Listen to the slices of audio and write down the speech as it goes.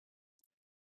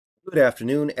Good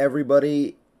afternoon,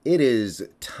 everybody. It is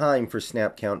time for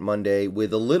Snap Count Monday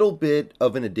with a little bit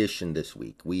of an addition this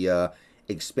week. We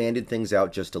expanded things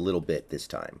out just a little bit this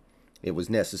time. It was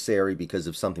necessary because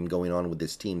of something going on with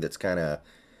this team that's kind of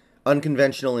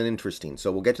unconventional and interesting.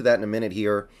 So we'll get to that in a minute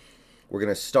here. We're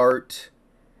going to start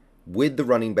with the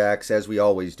running backs, as we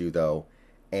always do, though.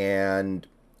 And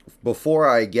before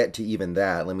I get to even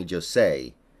that, let me just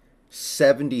say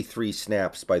 73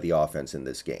 snaps by the offense in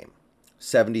this game.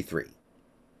 73,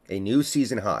 a new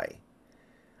season high.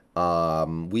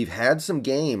 We've had some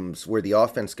games where the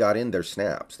offense got in their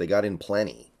snaps. They got in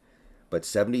plenty. But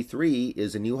 73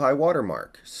 is a new high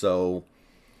watermark. So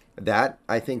that,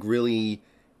 I think, really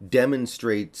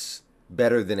demonstrates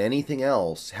better than anything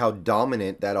else how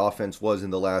dominant that offense was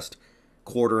in the last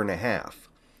quarter and a half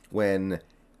when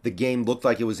the game looked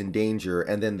like it was in danger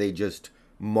and then they just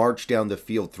marched down the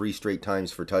field three straight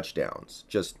times for touchdowns.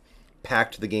 Just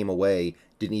packed the game away,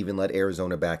 didn't even let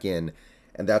Arizona back in.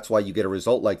 And that's why you get a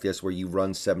result like this where you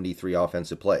run 73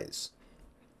 offensive plays.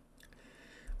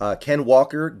 Ken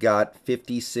Walker got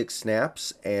 56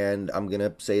 snaps, and I'm going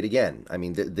to say it again. I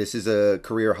mean, this is a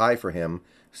career high for him,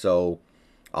 so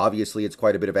obviously it's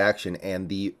quite a bit of action. And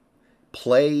the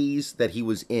plays that he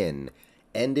was in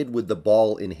ended with the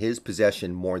ball in his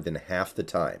possession more than half the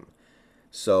time.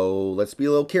 So let's be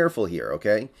a little careful here,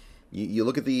 okay? You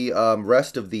look at the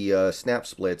rest of the snap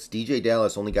splits. DJ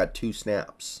Dallas only got 2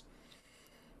 snaps.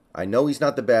 I know he's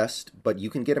not the best, but you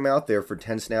can get him out there for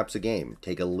 10 snaps a game.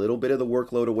 Take a little bit of the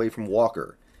workload away from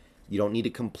Walker. You don't need to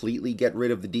completely get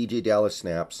rid of the DJ Dallas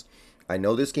snaps. I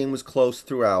know this game was close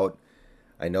throughout.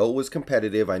 I know it was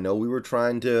competitive. I know we were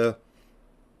trying to,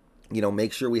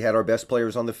 make sure we had our best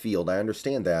players on the field. I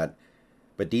understand that.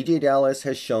 But DJ Dallas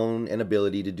has shown an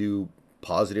ability to do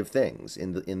positive things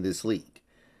in this league.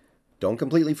 Don't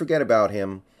completely forget about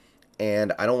him.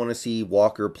 And I don't want to see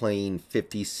Walker playing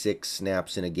 56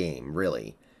 snaps in a game,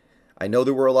 really. I know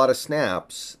there were a lot of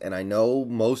snaps, and I know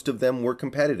most of them were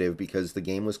competitive because the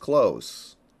game was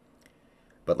close.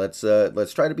 But let's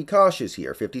try to be cautious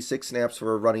here. 56 snaps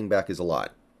for a running back is a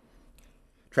lot.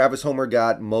 Travis Homer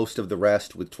got most of the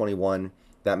rest with 21.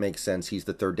 That makes sense. He's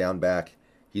the third down back.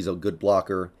 He's a good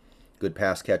blocker, good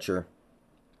pass catcher.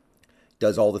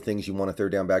 Does all the things you want a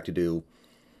third down back to do.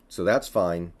 So that's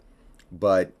fine.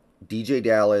 But DJ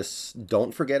Dallas,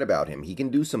 don't forget about him. He can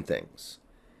do some things.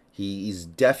 He's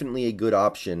definitely a good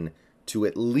option to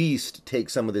at least take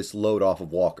some of this load off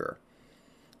of Walker.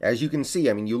 As you can see,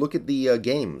 I mean, you look at the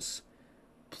games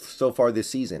so far this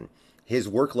season, his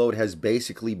workload has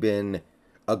basically been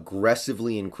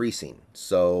aggressively increasing.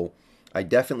 So I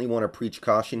definitely want to preach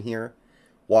caution here.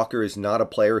 Walker is not a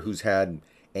player who's had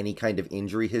any kind of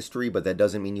injury history, but that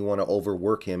doesn't mean you want to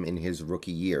overwork him in his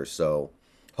rookie year. So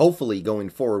hopefully, going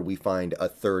forward, we find a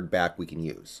third back we can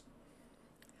use.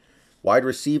 Wide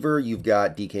receiver, you've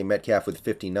got DK Metcalf with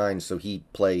 59, so he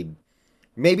played.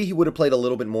 Maybe he would have played a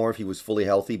little bit more if he was fully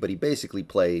healthy, but he basically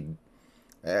played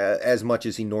as much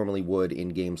as he normally would in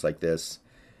games like this.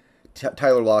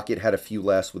 Tyler Lockett had a few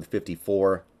less with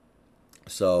 54,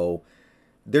 so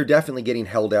they're definitely getting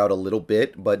held out a little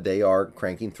bit, but they are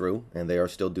cranking through, and they are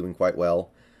still doing quite well.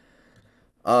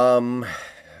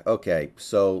 Okay,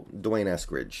 so Dwayne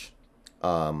Eskridge.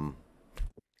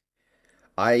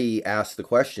 I asked the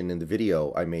question in the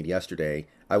video I made yesterday.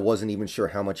 I wasn't even sure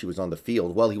how much he was on the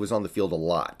field. Well, he was on the field a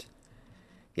lot.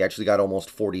 He actually got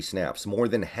almost 40 snaps, more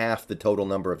than half the total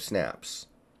number of snaps.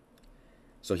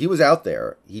 So he was out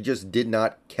there. He just did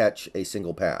not catch a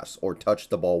single pass or touch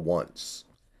the ball once.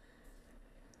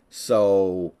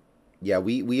 So, yeah,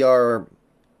 we are.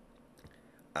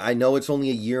 I know it's only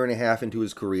a year and a half into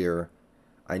his career.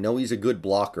 I know he's a good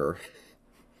blocker.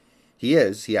 He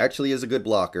is. He actually is a good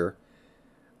blocker.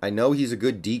 I know he's a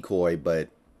good decoy, but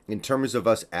in terms of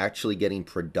us actually getting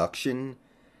production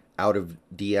out of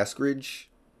D. Eskridge,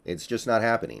 it's just not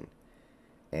happening.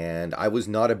 And I was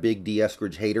not a big D.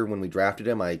 Eskridge hater when we drafted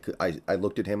him. I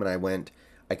looked at him and I went,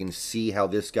 I can see how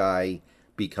this guy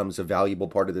becomes a valuable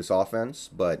part of this offense,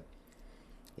 but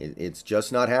it's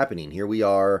just not happening. Here we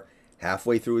are,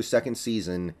 halfway through his second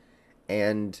season,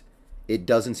 and it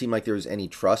doesn't seem like there's any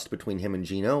trust between him and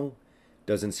Geno.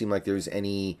 Doesn't seem like there's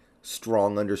any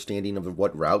strong understanding of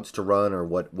what routes to run or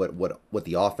what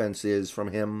the offense is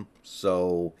from him.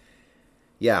 So,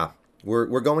 yeah,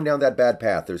 we're going down that bad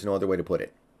path. There's no other way to put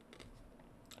it.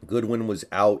 Goodwin was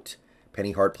out.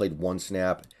 Penny Hart played 1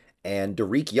 snap. And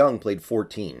Derek Young played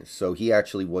 14. So he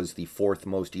actually was the 4th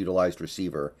most utilized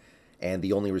receiver and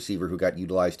the only receiver who got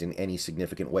utilized in any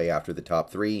significant way after the top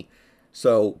 3.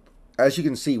 So, as you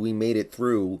can see, we made it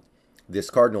through this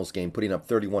Cardinals game, putting up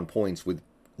 31 points with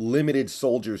limited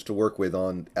soldiers to work with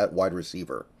on at wide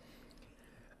receiver.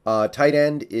 Tight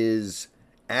end is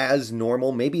as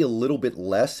normal, maybe a little bit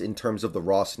less in terms of the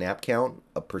raw snap count,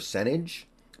 a percentage,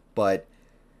 but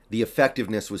the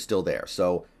effectiveness was still there.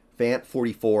 So Fant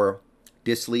 44,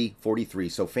 Disley 43.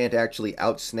 So Fant actually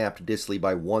outsnapped Disley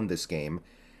by 1 this game,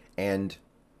 and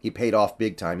he paid off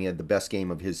big time. He had the best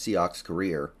game of his Seahawks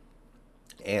career.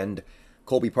 And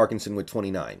Colby Parkinson with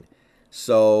 29.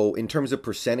 So in terms of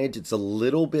percentage, it's a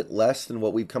little bit less than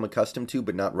what we've come accustomed to,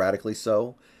 but not radically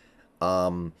so.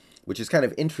 Which is kind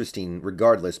of interesting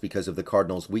regardless because of the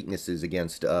Cardinals' weaknesses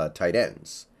against tight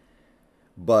ends.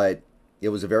 But it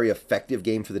was a very effective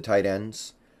game for the tight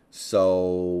ends.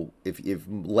 So if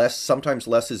less, sometimes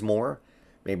less is more.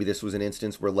 Maybe this was an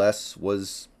instance where less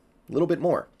was a little bit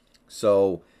more.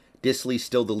 So Disley's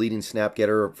still the leading snap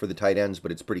getter for the tight ends,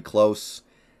 but it's pretty close.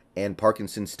 And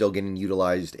Parkinson's still getting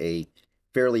utilized a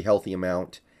fairly healthy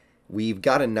amount. We've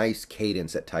got a nice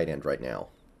cadence at tight end right now.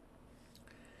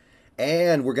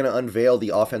 And we're going to unveil the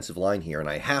offensive line here, and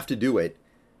I have to do it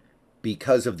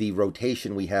because of the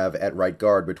rotation we have at right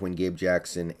guard between Gabe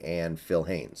Jackson and Phil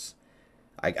Haynes.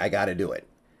 I got to do it.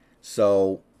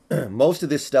 So most of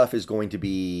this stuff is going to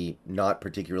be not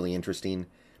particularly interesting,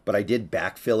 but I did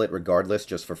backfill it regardless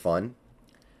just for fun.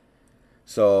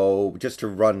 So just to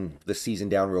run the season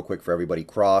down real quick for everybody,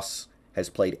 Cross has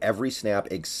played every snap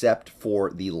except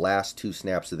for the last 2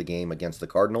 snaps of the game against the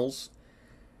Cardinals.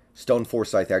 Stone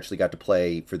Forsythe actually got to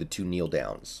play for the 2 kneel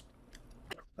downs.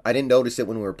 I didn't notice it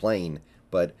when we were playing,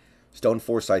 but Stone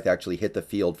Forsythe actually hit the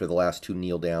field for the last 2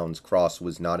 kneel downs. Cross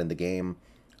was not in the game.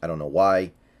 I don't know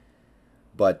why,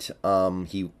 but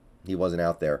he wasn't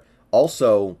out there.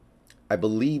 Also, I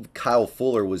believe Kyle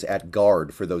Fuller was at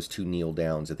guard for those 2 kneel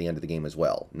downs at the end of the game as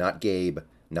well. Not Gabe,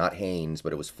 not Haynes,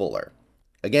 but it was Fuller.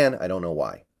 Again, I don't know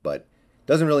why, but it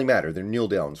doesn't really matter. They're kneel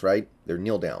downs, right? They're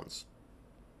kneel downs.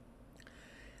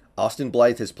 Austin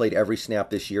Blythe has played every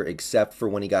snap this year except for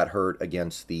when he got hurt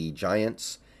against the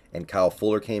Giants, and Kyle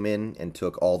Fuller came in and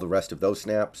took all the rest of those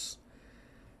snaps.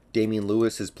 Damian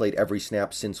Lewis has played every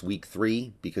snap since week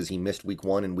 3 because he missed week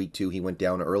 1 and week 2 he went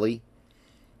down early.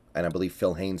 And I believe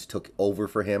Phil Haynes took over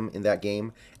for him in that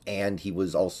game, and he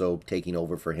was also taking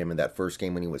over for him in that first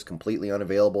game when he was completely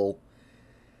unavailable.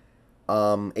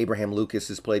 Abraham Lucas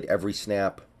has played every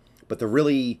snap, but the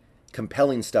really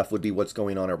compelling stuff would be what's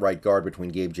going on at right guard between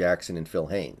Gabe Jackson and Phil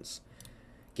Haynes.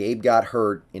 Gabe got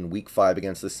hurt in week 5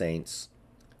 against the Saints.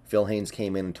 Phil Haynes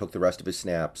came in and took the rest of his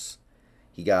snaps.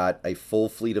 He got a full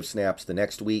fleet of snaps the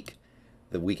next week.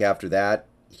 The week after that,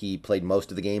 he played most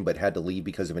of the game but had to leave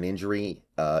because of an injury,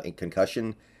 a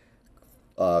concussion.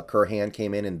 Curhan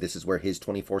came in, and this is where his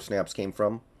 24 snaps came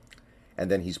from. And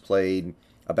then he's played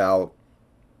about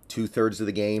 2/3 of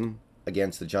the game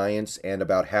against the Giants and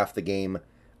about half the game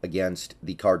against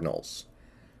the Cardinals.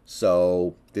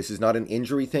 So this is not an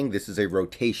injury thing, this is a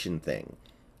rotation thing.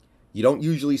 You don't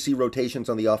usually see rotations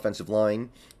on the offensive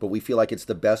line, but we feel like it's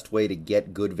the best way to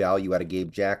get good value out of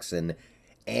Gabe Jackson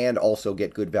and also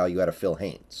get good value out of Phil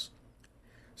Haynes.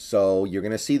 So you're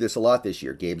going to see this a lot this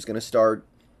year. Gabe's going to start,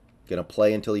 going to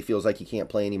play until he feels like he can't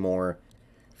play anymore.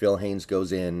 Phil Haynes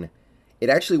goes in. It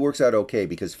actually works out okay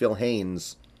because Phil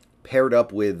Haynes paired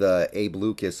up with Abe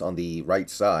Lucas on the right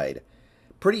side.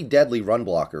 Pretty deadly run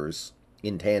blockers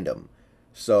in tandem.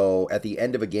 So at the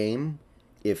end of a game,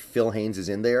 if Phil Haynes is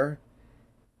in there,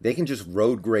 they can just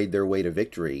road grade their way to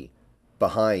victory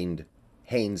behind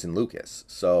Haynes and Lucas.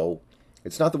 So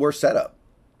it's not the worst setup.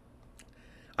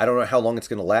 I don't know how long it's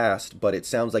going to last, but it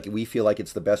sounds like we feel like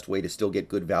it's the best way to still get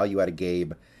good value out of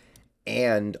Gabe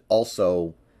and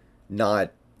also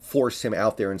not force him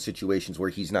out there in situations where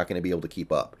he's not going to be able to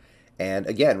keep up. And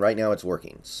again, right now it's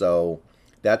working. So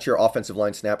that's your offensive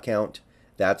line snap count.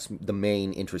 That's the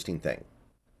main interesting thing.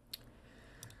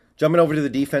 Jumping over to the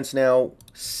defense now,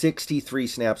 63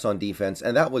 snaps on defense,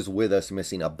 and that was with us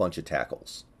missing a bunch of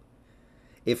tackles.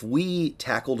 If we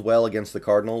tackled well against the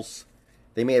Cardinals,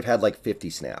 they may have had like 50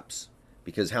 snaps.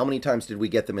 Because how many times did we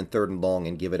get them in 3rd and long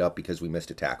and give it up because we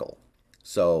missed a tackle?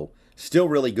 So, still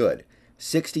really good.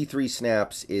 63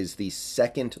 snaps is the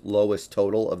 2nd lowest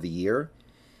total of the year.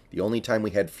 The only time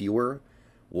we had fewer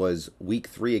was week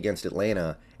 3 against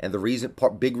Atlanta, and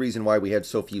the big reason why we had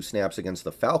so few snaps against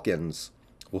the Falcons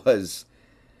was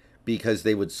because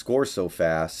they would score so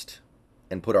fast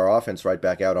and put our offense right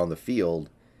back out on the field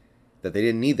that they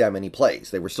didn't need that many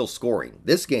plays. They were still scoring.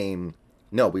 This game,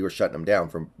 no, we were shutting them down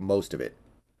for most of it.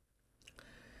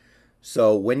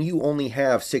 So when you only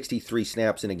have 63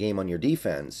 snaps in a game on your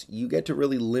defense, you get to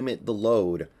really limit the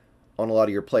load on a lot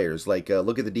of your players. Like,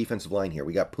 look at the defensive line here.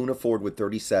 We got Poona Ford with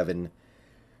 37,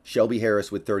 Shelby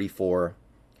Harris with 34,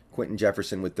 Quentin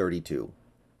Jefferson with 32.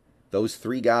 Those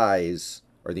three guys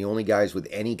are the only guys with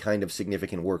any kind of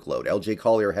significant workload. LJ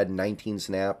Collier had 19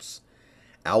 snaps.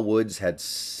 Al Woods had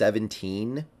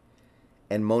 17.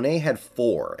 And Monet had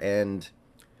 4. And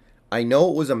I know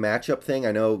it was a matchup thing.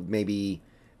 I know maybe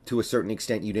to a certain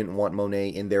extent you didn't want Monet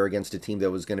in there against a team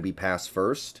that was going to be pass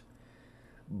first.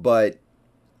 But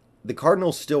the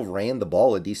Cardinals still ran the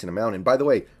ball a decent amount. And by the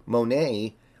way,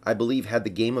 Monet, I believe, had the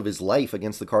game of his life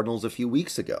against the Cardinals a few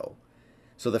weeks ago.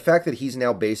 So the fact that he's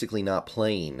now basically not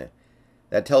playing,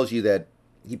 that tells you that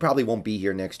he probably won't be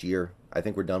here next year. I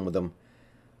think we're done with him.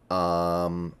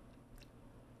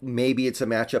 Maybe it's a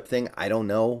matchup thing. I don't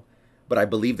know. But I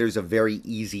believe there's a very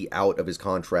easy out of his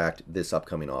contract this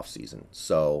upcoming offseason.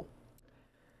 So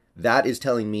that is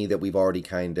telling me that we've already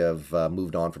kind of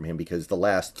moved on from him, because the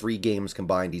last 3 games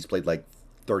combined, he's played like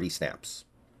 30 snaps.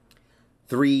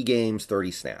 3 games,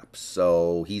 30 snaps.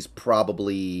 So he's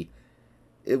probably...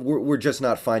 We're just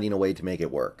not finding a way to make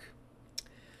it work.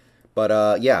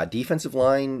 But yeah, defensive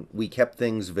line, we kept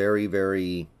things very,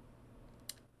 very,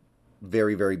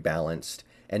 very, very balanced.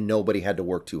 And nobody had to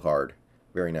work too hard.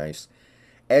 Very nice.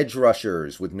 Edge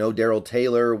rushers, with no Darrell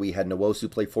Taylor, we had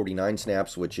Nwosu play 49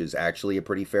 snaps, which is actually a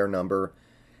pretty fair number.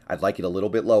 I'd like it a little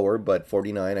bit lower, but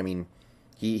 49, I mean,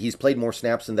 he's played more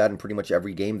snaps than that in pretty much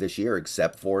every game this year,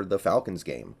 except for the Falcons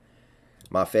game.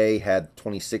 Maffei had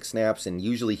 26 snaps, and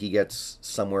usually he gets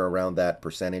somewhere around that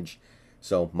percentage,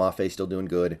 so Maffei still doing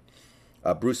good.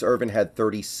 Bruce Irvin had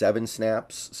 37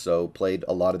 snaps, so played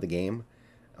a lot of the game.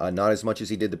 Not as much as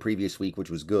he did the previous week, which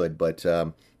was good, but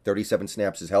 37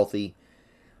 snaps is healthy.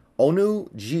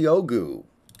 Onu Giogu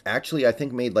actually, I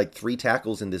think, made like 3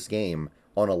 tackles in this game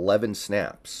on 11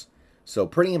 snaps. So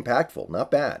pretty impactful,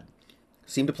 not bad.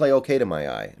 Seemed to play okay to my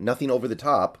eye. Nothing over the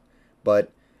top,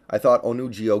 but I thought Onu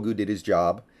Giogu did his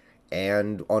job.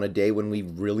 And on a day when we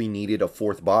really needed a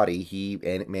 4th body, he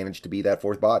managed to be that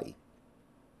 4th body.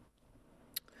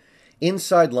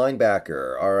 Inside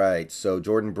linebacker. All right, so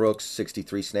Jordan Brooks,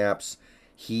 63 snaps.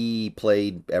 He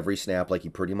played every snap like he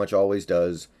pretty much always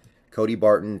does. Cody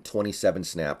Barton, 27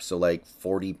 snaps, so like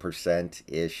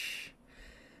 40%-ish.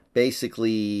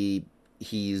 Basically,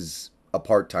 he's a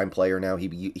part-time player now.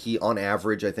 He on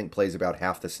average, I think, plays about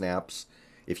half the snaps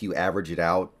if you average it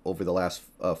out over the last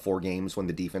 4 games when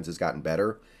the defense has gotten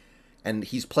better. And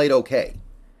he's played okay.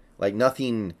 Like,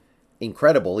 nothing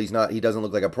incredible. He doesn't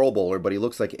look like a Pro Bowler, but he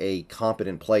looks like a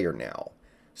competent player now.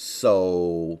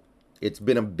 So it's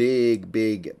been a big,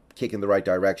 big kick in the right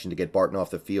direction to get Barton off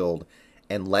the field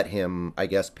and let him, I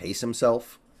guess, pace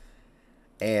himself.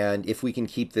 And if we can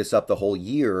keep this up the whole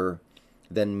year,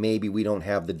 then maybe we don't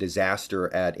have the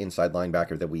disaster at inside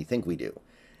linebacker that we think we do.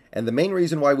 And the main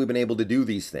reason why we've been able to do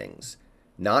these things,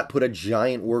 not put a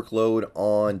giant workload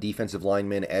on defensive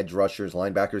linemen, edge rushers,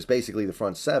 linebackers, basically the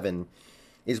front 7,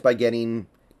 is by getting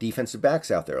defensive backs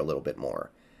out there a little bit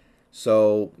more.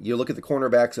 So you look at the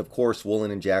cornerbacks, of course, Woolen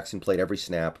and Jackson played every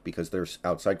snap because they're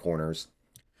outside corners.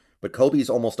 But Kobe's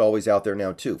almost always out there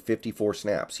now, too. 54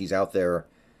 snaps. He's out there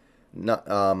not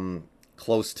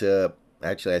close to,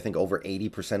 actually, I think over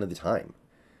 80% of the time.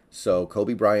 So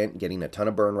Kobe Bryant getting a ton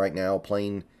of burn right now,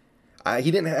 playing. He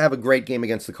didn't have a great game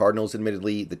against the Cardinals,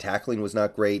 admittedly. The tackling was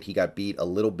not great. He got beat a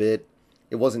little bit.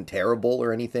 It wasn't terrible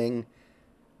or anything.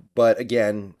 But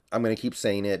again, I'm going to keep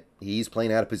saying it. He's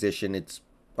playing out of position. It's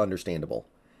understandable.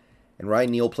 And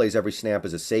Ryan Neal plays every snap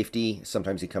as a safety.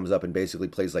 Sometimes he comes up and basically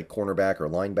plays like cornerback or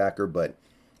linebacker, but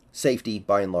safety,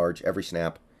 by and large, every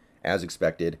snap, as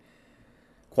expected.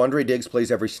 Quandre Diggs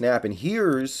plays every snap, and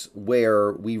here's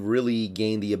where we really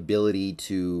gain the ability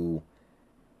to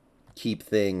keep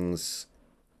things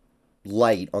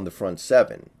light on the front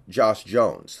 7. Josh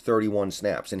Jones, 31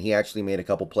 snaps, and he actually made a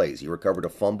couple plays. He recovered a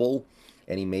fumble,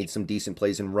 and he made some decent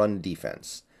plays in run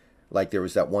defense. Like there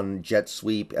was that one jet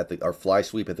sweep or fly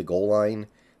sweep at the goal line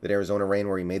that Arizona ran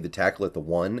where he made the tackle at the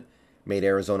 1, made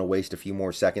Arizona waste a few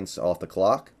more seconds off the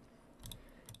clock.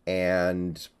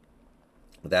 And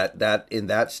that in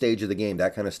that stage of the game,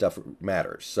 that kind of stuff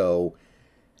matters. So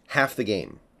half the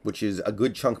game, which is a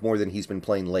good chunk more than he's been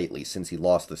playing lately since he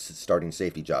lost the starting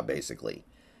safety job, basically.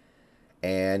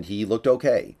 And he looked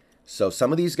okay. So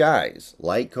some of these guys,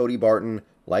 like Cody Barton,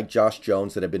 like Josh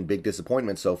Jones, that have been big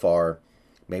disappointments so far,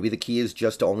 maybe the key is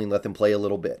just to only let them play a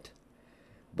little bit.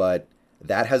 But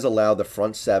that has allowed the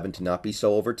front 7 to not be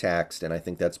so overtaxed, and I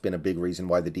think that's been a big reason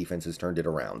why the defense has turned it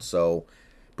around. So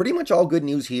pretty much all good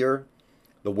news here.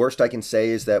 The worst I can say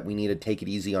is that we need to take it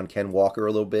easy on Ken Walker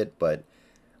a little bit, but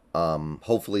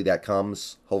hopefully that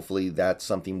comes. Hopefully that's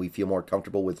something we feel more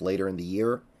comfortable with later in the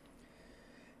year.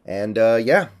 And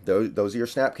yeah, those are your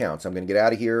snap counts. I'm going to get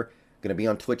out of here. Going to be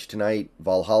on Twitch tonight,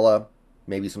 Valhalla.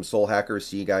 maybe some soul hackers.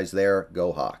 See you guys there.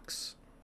 Go Hawks.